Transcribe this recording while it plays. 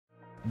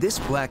This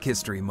Black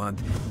History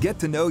Month, get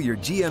to know your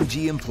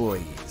GMG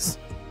employees.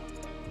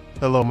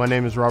 Hello, my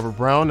name is Robert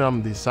Brown.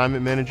 I'm the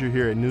assignment manager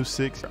here at News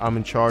 6. I'm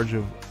in charge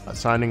of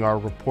assigning our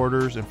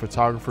reporters and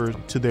photographers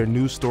to their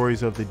news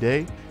stories of the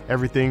day.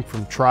 Everything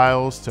from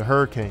trials to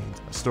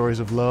hurricanes, stories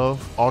of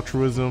love,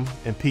 altruism,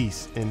 and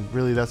peace. And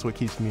really, that's what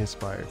keeps me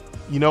inspired.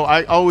 You know,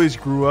 I always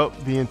grew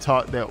up being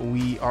taught that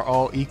we are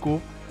all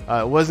equal.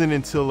 It wasn't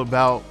until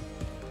about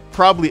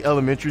probably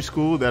elementary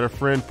school that a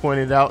friend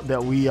pointed out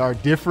that we are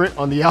different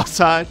on the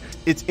outside.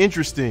 It's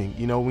interesting,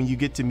 you know, when you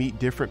get to meet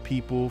different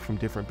people from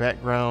different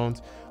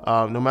backgrounds,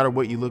 no matter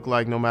what you look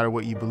like, no matter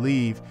what you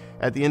believe,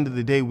 at the end of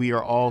the day, we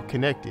are all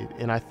connected.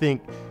 And I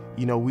think,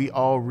 you know, we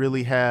all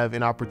really have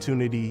an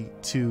opportunity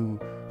to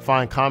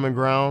find common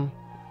ground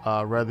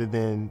rather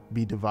than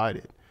be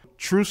divided.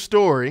 True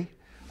story,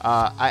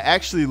 I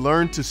actually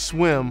learned to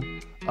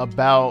swim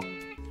about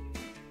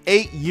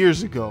 8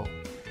 years ago.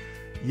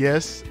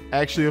 Yes,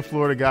 actually a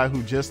Florida guy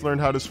who just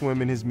learned how to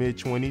swim in his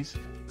mid-20s.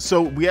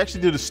 So we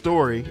actually did a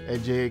story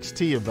at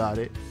JXT about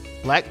it.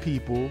 Black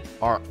people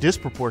are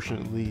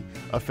disproportionately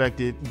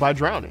affected by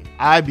drowning.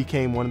 I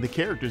became one of the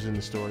characters in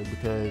the story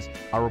because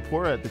our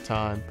reporter at the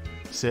time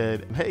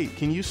said, "Hey,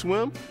 can you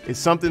swim?" It's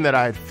something that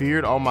I had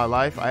feared all my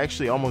life. I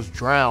actually almost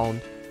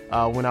drowned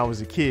when I was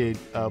a kid,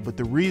 but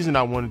the reason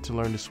I wanted to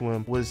learn to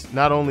swim was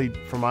not only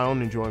for my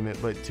own enjoyment,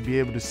 but to be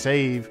able to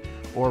save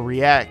or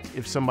react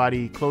if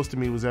somebody close to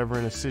me was ever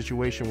in a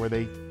situation where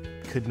they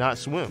could not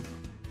swim.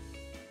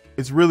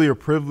 It's really a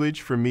privilege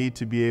for me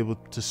to be able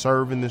to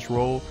serve in this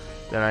role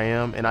that I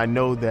am, and I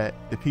know that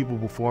the people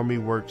before me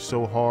worked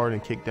so hard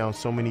and kicked down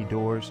so many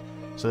doors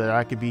so that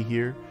I could be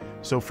here.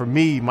 So for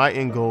me, my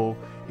end goal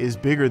is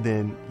bigger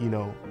than, you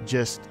know,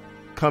 just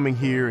coming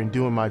here and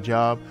doing my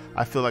job.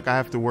 I feel like I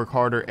have to work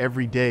harder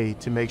every day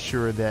to make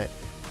sure that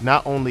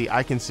not only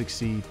I can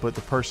succeed, but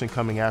the person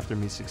coming after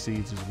me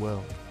succeeds as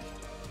well.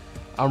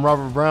 I'm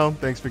Robert Brown.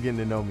 Thanks for getting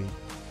to know me.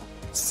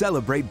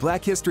 Celebrate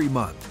Black History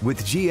Month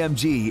with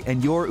GMG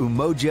and your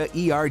Umoja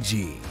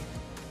ERG.